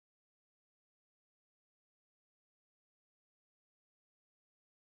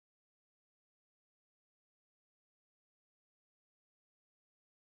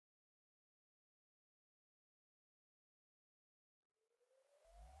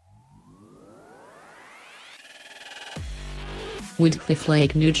Woodcliff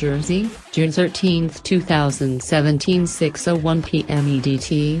Lake, New Jersey, June 13, 2017, 6:01 p.m.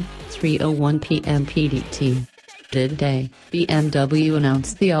 EDT, 3:01 p.m. PDT Today. BMW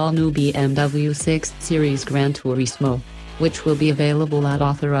announced the all-new BMW 6 Series Gran Turismo, which will be available at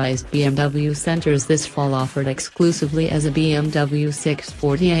authorized BMW Centers this fall, offered exclusively as a BMW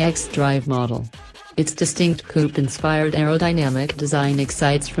 640 xDrive model. Its distinct coupe-inspired aerodynamic design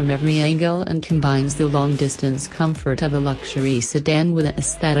excites from every angle and combines the long-distance comfort of a luxury sedan with the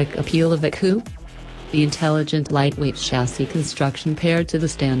aesthetic appeal of a coupe. The intelligent lightweight chassis construction paired to the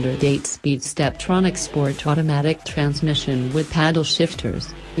standard 8-speed Steptronic Sport automatic transmission with paddle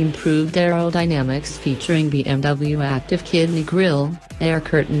shifters, improved aerodynamics featuring BMW Active Kidney Grille, air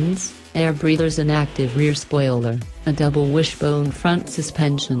curtains, air breathers and active rear spoiler, a double wishbone front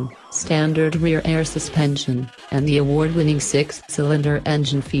suspension, standard rear air suspension, and the award-winning 6-cylinder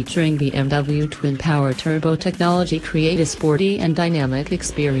engine featuring BMW TwinPower Turbo technology create a sporty and dynamic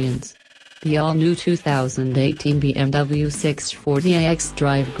experience. The all-new 2018 BMW 640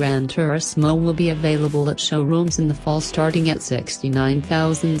 xDrive Gran Turismo will be available at showrooms in the fall, starting at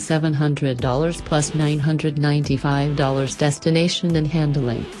 $69,700 plus $995 destination and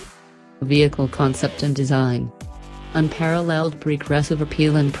handling. Vehicle concept and design. Unparalleled progressive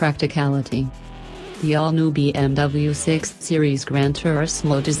appeal and practicality. The all-new BMW 6 Series Gran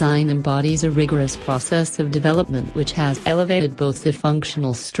Turismo design embodies a rigorous process of development which has elevated both the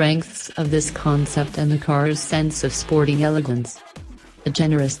functional strengths of this concept and the car's sense of sporting elegance. A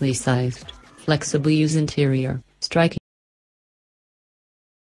generously sized, flexible use interior, striking